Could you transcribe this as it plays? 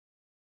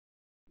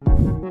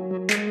Guess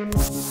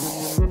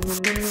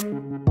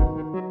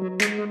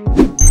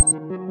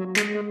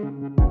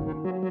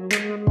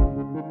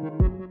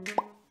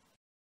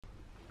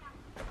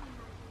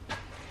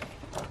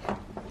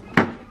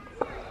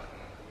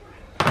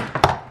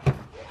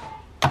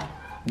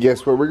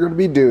what we're gonna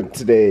be doing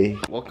today?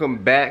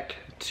 Welcome back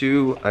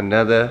to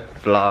another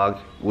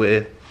vlog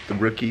with the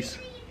rookies.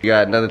 We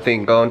got another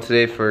thing going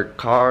today for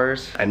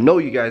cars. I know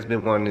you guys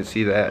been wanting to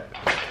see that.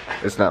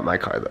 It's not my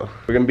car though.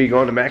 We're gonna be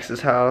going to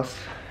Max's house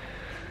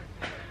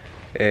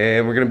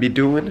and we're gonna be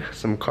doing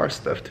some car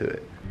stuff to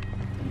it.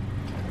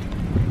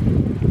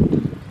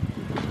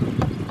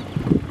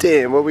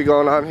 Damn, what we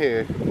going on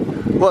here?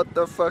 What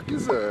the fuck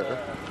is that?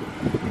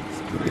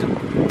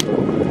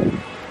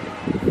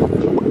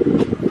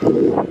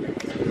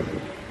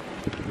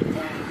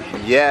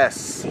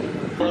 Yes.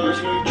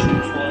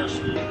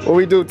 What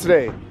we do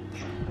today?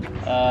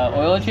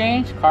 Oil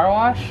change, car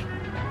wash,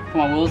 put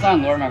my wheels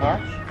on, lower my car.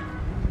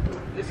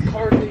 It's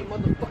car day,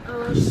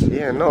 motherfuckers.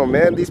 Yeah, no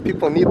man, these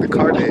people need the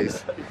car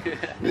days.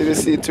 They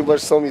just see too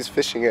much Somi's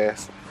fishing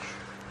ass.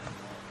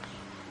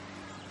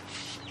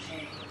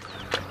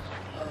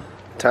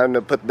 Time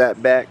to put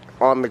that back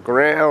on the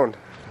ground.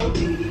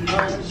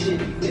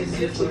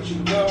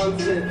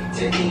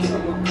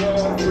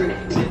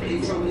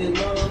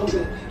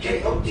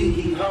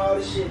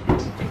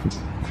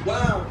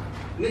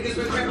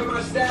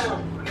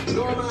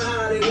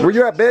 Where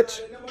you at,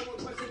 bitch?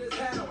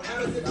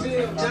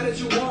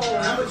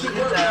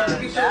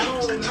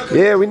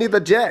 Yeah, we need the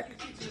jack.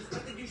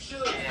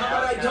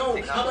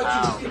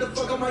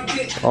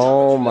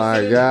 Oh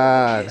my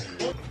god.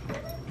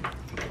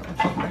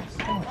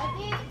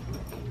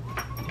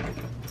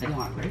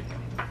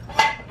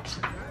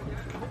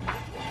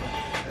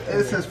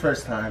 It's his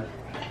first time.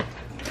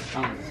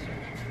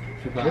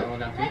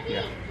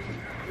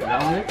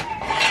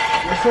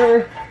 Yes,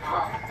 sir.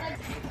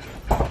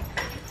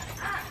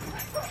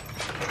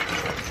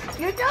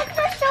 Your dogs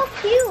are so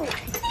cute.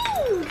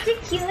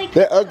 They're cute like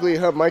They're ugly,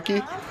 huh,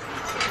 Mikey?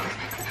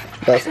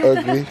 That's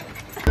ugly.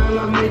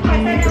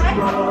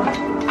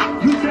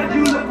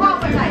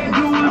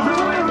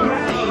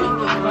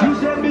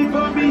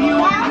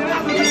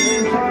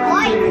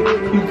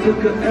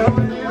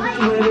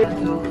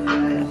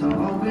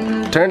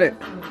 Turn it.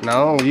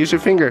 No, use your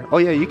finger. Oh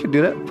yeah, you can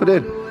do that. Put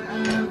it in.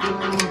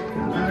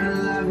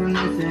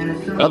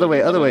 Other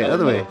way, other way,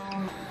 other way.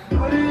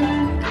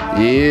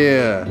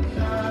 Yeah.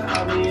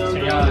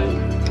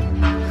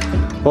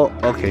 Oh,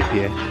 okay,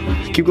 yeah.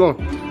 Keep going.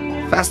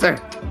 Faster.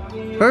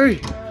 Hurry.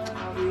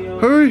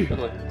 Hurry.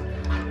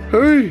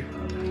 Hurry.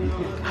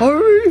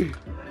 Hurry.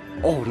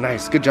 Oh,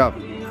 nice. Good job.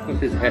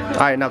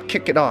 Alright, now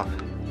kick it off.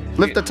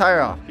 Lift the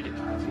tire off.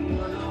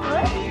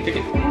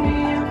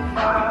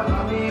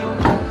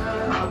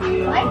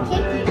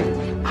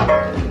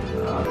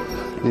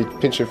 You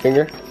pinch your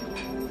finger.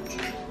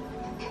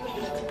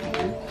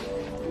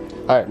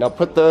 Alright, now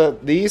put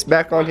these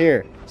back on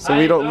here so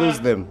we don't lose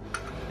them.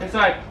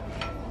 Inside.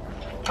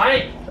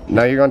 Hi.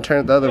 Now you're gonna turn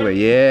it the other way.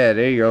 Yeah,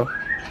 there you go.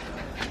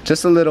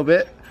 Just a little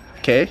bit.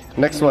 Okay,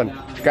 next one.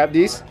 Grab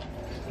these.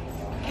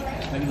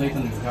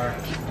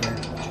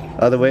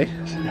 Other way.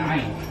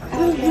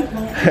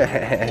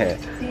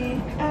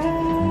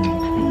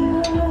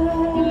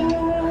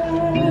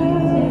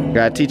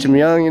 Gotta teach them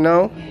young, you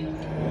know.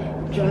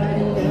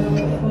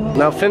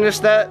 Now finish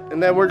that, and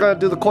then we're gonna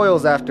do the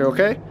coils after,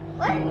 okay?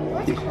 What?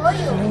 What's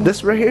coil?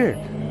 This right here.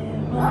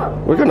 Oh.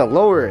 We're gonna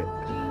lower it.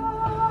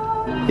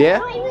 Yeah?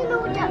 I don't even know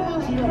what that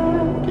means.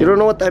 You don't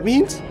know what that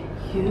means?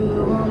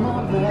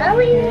 How do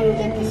we even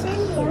get this in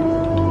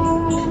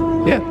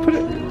here? Yeah, put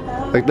it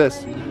like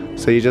this.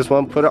 So you just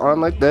want to put it on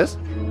like this,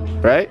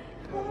 right?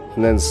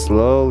 And then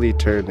slowly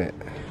turn it.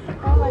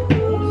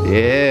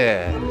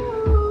 Yeah.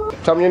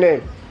 Tell me your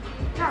name.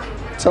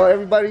 Tell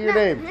everybody your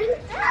name.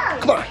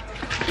 Come on.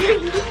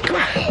 Come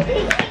on.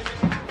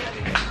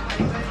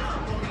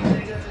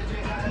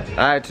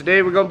 Alright,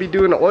 today we're going to be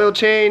doing an oil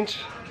change.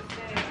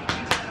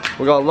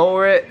 We're going to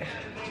lower it.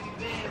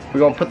 We're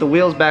going to put the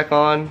wheels back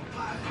on.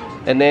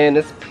 And then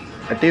I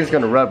think it's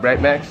going to rub,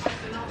 right, Max?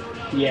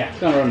 Yeah, it's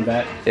gonna rub in the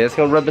back. Yeah, it's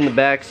gonna rub in the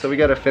back, so we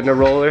got a fender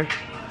roller.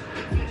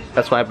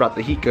 That's why I brought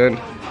the heat gun.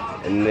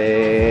 And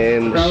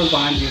then The fender roll's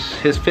behind you.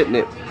 His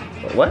fitment.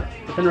 What?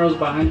 The fender roll's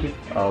behind you.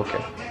 Oh,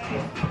 okay.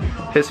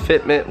 His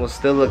fitment will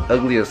still look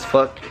ugly as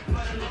fuck,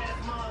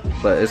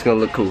 but it's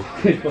gonna look cool.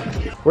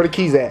 Where the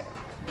keys at?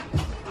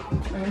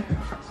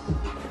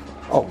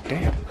 Oh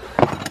damn.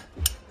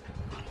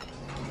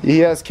 He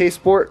has K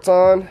Sports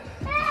on.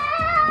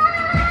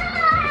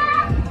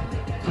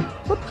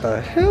 What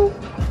the hell?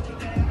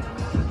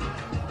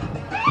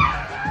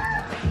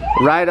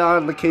 Right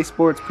on the K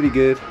Sports, pretty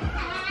good.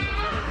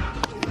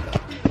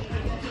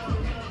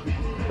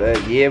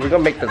 But yeah, we're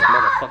gonna make this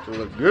motherfucker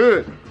look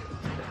good.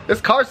 It's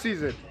car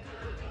season.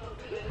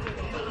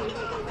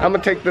 I'm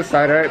gonna take this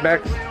side, alright,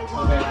 Max?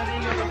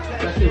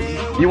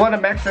 You wanna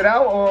max it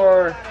out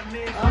or?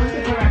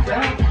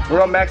 We're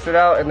gonna max it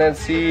out and then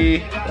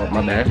see. Oh,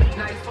 my bad.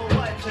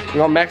 We're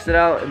gonna max it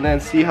out and then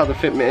see how the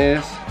fitment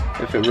is,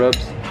 if it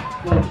rubs.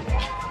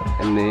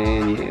 And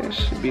then yeah, it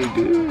should be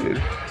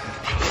good.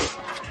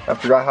 I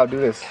forgot how to do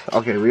this.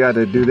 Okay, we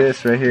gotta do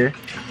this right here.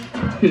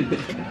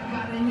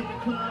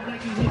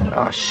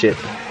 Oh shit.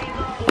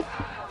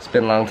 It's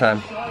been a long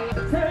time.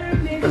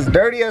 It's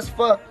dirty as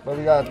fuck, but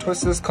we gotta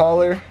twist this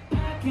collar,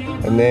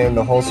 and then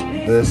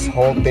this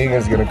whole thing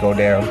is gonna go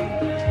down.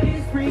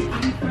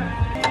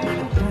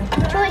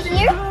 To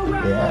here?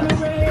 Yeah.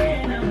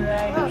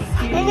 Oh.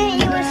 And then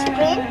you will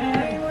spin?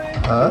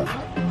 Huh?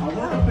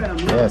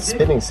 Yeah, it's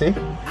spinning, see?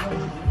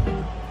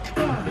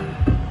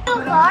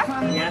 Car?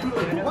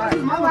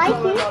 I like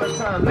it.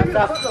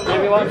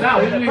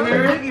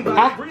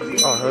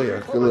 Oh hell yeah,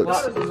 good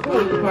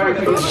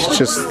looks.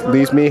 Just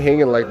leaves me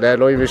hanging like that.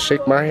 Don't even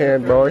shake my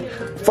hand, boy.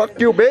 Fuck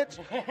you, bitch.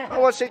 I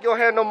don't want to shake your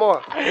hand no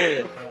more.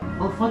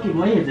 What fucking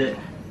way is it?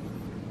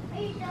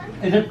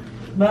 Is it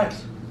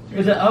Max?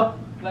 Is it up?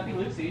 Lucky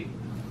Lucy.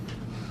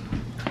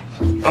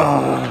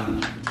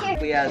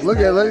 Look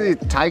at these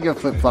tiger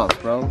flip flops,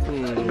 bro.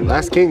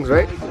 Last Kings,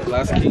 right?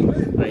 Last Kings.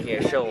 Right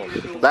here, show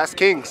them. Last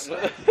Kings.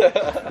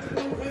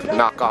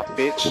 Knock off,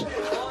 bitch.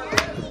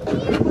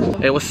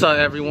 Hey, what's up,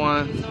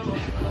 everyone?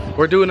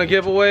 We're doing a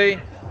giveaway.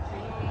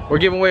 We're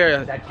giving away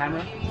a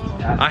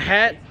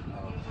hat,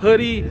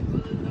 hoodie,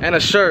 and a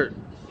shirt.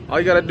 All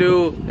you gotta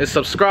do is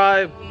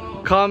subscribe,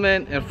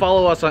 comment, and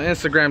follow us on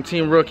Instagram,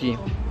 Team Rookie.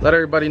 Let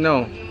everybody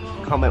know.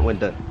 Comment when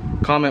done.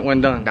 Comment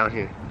when done. Down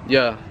here.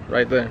 Yeah,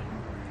 right there.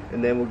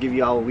 And then we'll give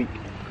you all a week.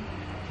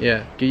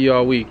 Yeah, give you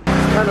all week.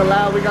 It's kind of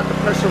loud. We got the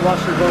pressure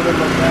washer going in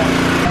like that.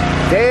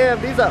 Damn,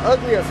 these are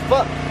ugly as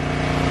fuck.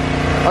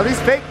 Are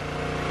these fake?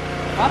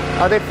 Huh?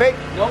 Are they fake?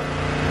 Nope.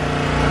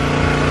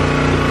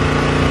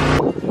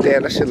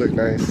 Damn, that shit look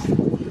nice.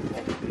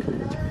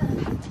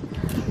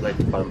 Like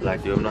the bottom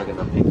black, dude. I'm not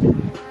gonna pick.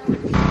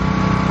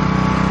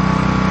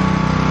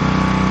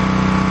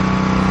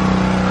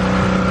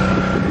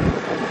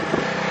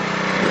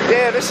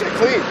 Yeah, this shit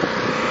clean.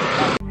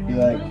 You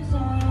like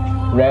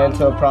ran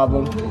into a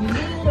problem.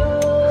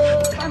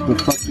 The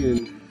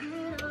fucking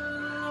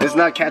it's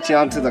not catching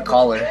on to the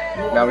collar.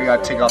 Now we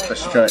gotta take off the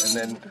strut and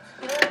then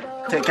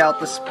take out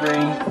the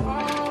spring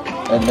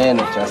and then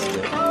adjust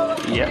it.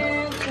 Yeah.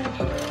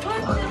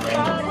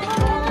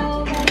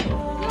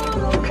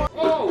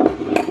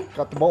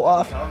 Got the bolt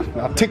off.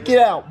 Now take it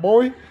out,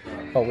 boy.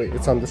 Oh wait,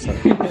 it's on this side.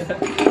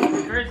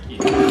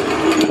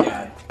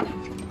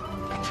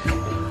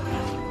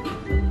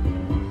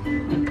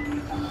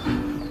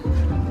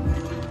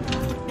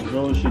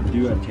 Bro should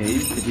do a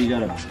taste. If you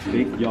got a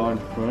big yard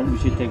in front, we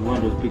should take one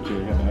of those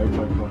pictures. Have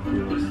everybody come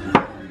through.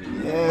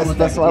 Yes,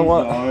 that's what I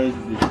want. Ours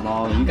is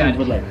long. You can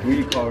put like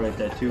 3 cars right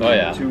there too. Oh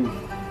yeah. 2.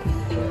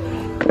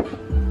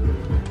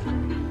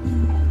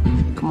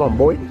 Come on,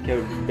 boy.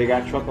 Okay, big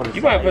ass truck on the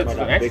You side. might put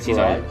some extras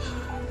on it.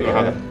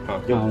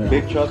 Yeah.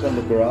 Big truck on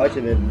the garage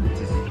and then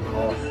just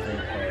off.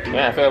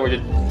 Yeah, I feel like we're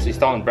just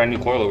installing brand new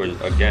coilovers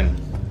again.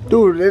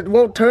 Dude, it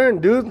won't turn,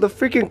 dude. The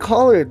freaking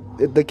collar,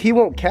 the key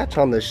won't catch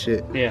on this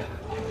shit. Yeah.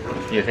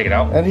 You take it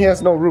out? And he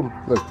has no room.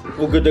 Look.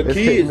 Well, good. The Let's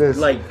key take is this.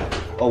 like.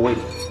 Oh wait,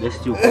 let's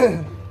do.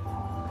 I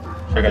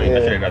should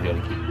have got the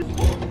other key.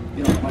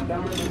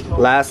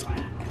 Last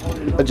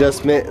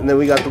adjustment, and then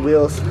we got the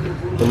wheels,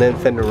 and then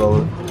fender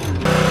roller.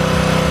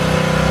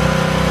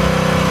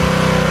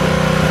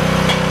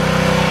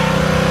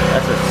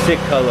 That's a sick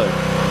color.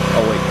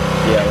 Oh wait,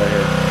 yeah, right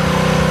here.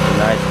 It's a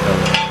nice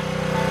color.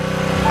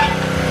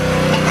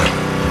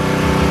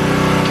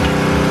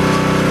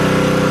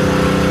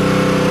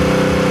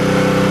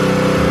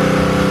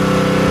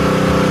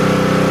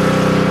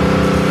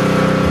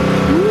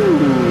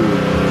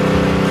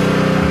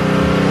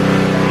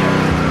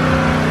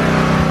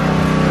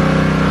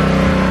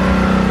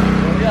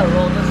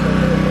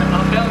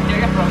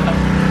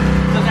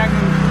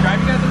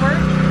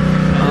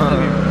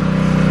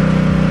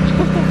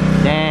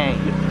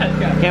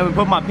 Can't we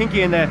put my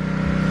pinky in there?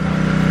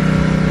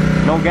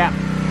 No gap.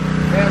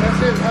 Man, that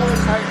shit's hella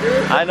tight,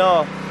 dude. I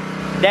know.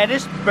 That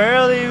just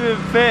barely even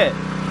fit.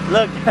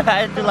 Look,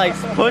 I had to like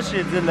push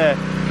it in there.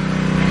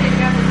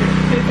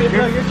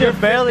 You're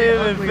barely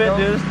even fit,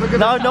 dude.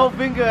 No, no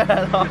finger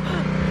at all.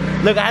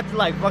 Look, I had to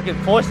like fucking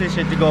force this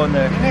shit to go in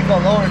there. You need to go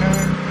lower, dude.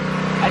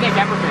 I need a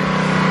camper fit.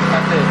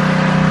 That's it.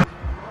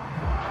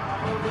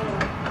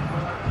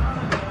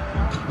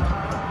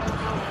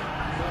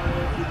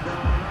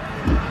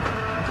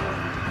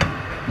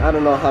 I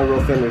don't know how to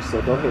roll fenders,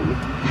 so don't hit me.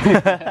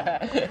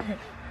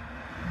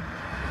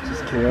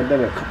 Just kidding, I've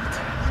done it a couple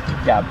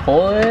times. Yeah,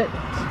 pull it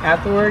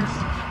afterwards.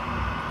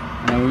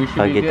 And we should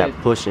I be get good.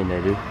 that push in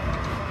there, dude.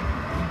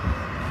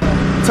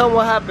 Tell me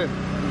what happened.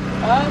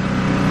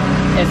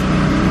 It's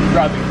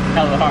rubbing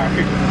hella hard.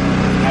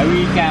 And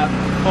we can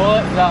pull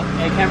it without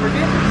a camper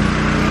kit.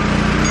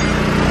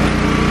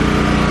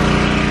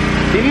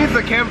 He needs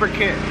a camper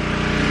kit.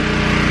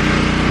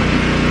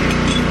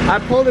 I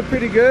pulled it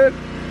pretty good,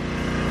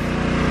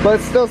 but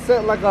it's still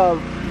set like a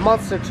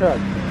monster truck.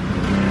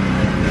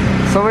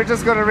 So we're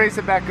just gonna raise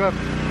it back up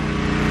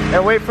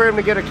and wait for him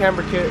to get a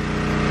camber kit.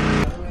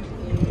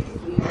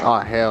 Oh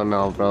hell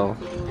no, bro.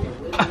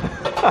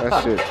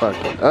 That shit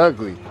fucking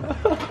ugly.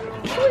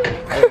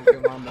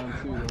 Get mom one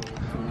too, though.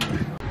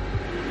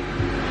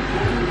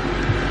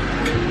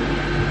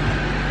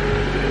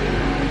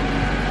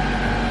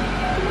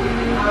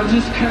 I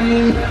just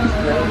came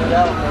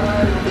down.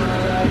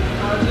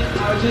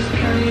 I just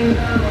came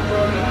down.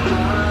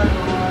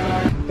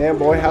 Damn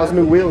boy, how's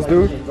new wheels,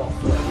 dude?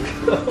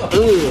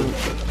 Ooh,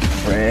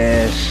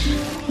 fresh.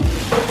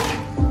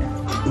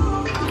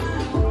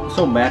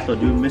 So mad though,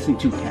 dude. Missing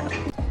 2 caps.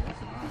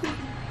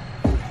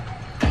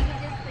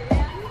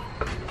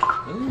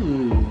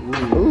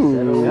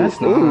 Ooh,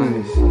 That's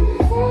nice.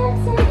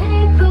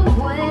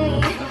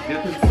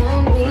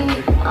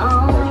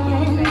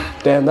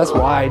 Damn, that's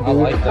wide, dude. I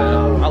like that.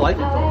 I like it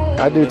though.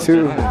 I do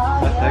too.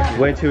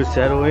 Wait till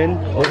settle in.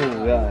 Oh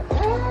god.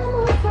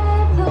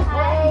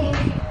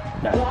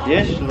 That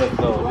dish look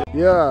though.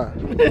 Yeah.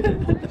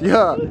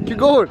 Yeah. Keep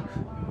going.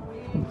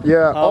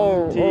 Yeah.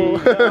 Humpty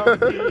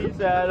Dumpty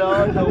sat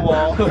on the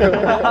wall.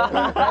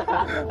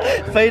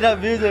 Play that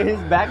music in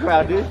his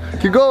background, dude.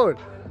 Keep going.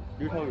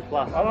 Dude,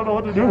 I don't know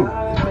what to do.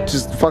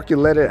 Just fucking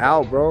let it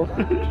out, bro.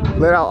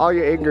 Let out all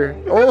your anger.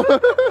 Oh.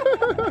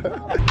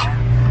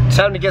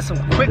 Time to get some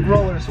quick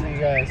rollers for you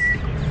guys.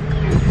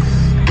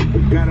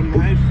 Got him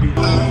high feet.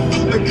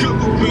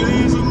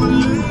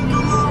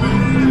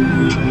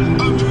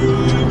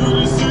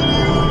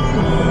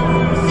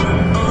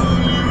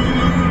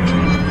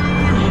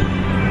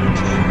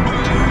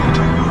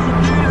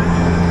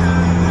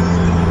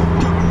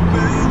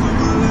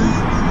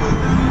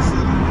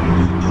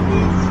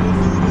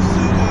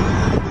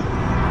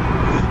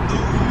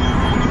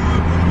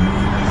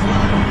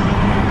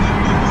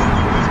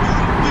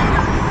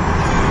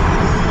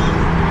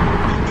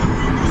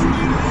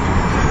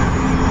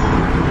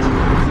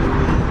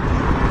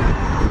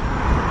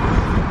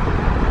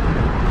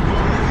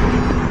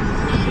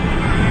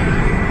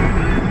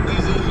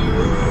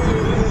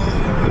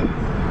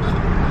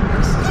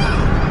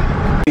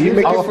 You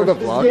make it for the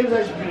vlog? This game is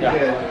actually pretty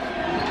good.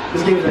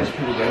 This game is actually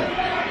pretty good.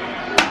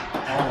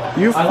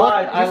 You I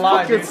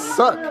lied, fucking dude.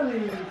 suck.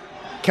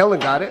 Kellen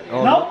got it.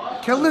 Oh.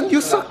 Nope. Kellen, you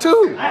suck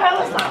too. I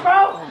had a stop, bro.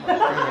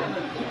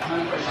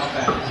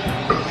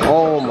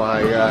 Oh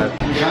my god.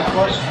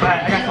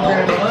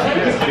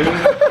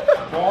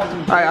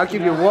 Alright, I'll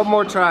give you one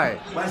more try.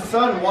 My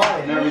son won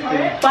and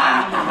everything.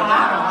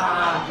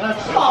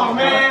 Oh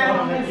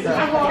man.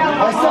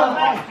 My son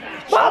won.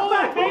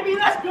 Back, baby,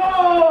 let's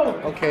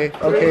go! Okay,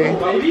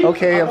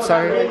 I'm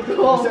sorry.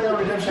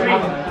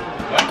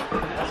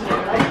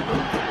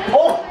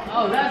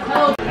 Oh, that's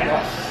hell.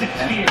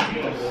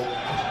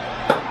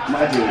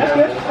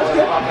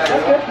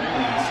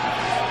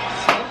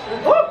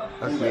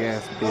 Ugly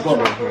ass bitch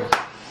right here.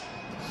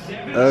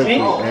 Ugly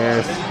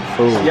ass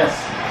fool. Yes.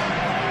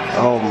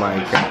 Oh my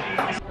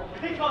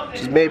god.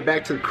 Just made it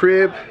back to the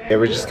crib and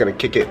we're just gonna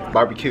kick it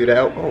barbecued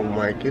out. Oh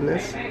my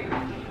goodness.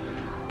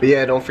 But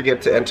yeah, don't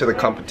forget to enter the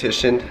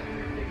competition,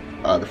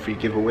 the free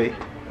giveaway.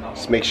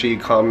 Just make sure you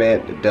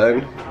comment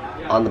done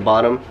on the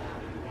bottom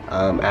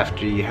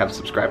after you have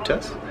subscribed to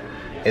us.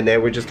 And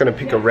then we're just gonna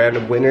pick a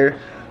random winner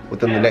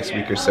within the next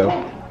week or so.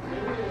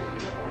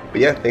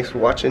 But yeah, thanks for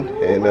watching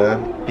and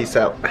peace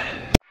out.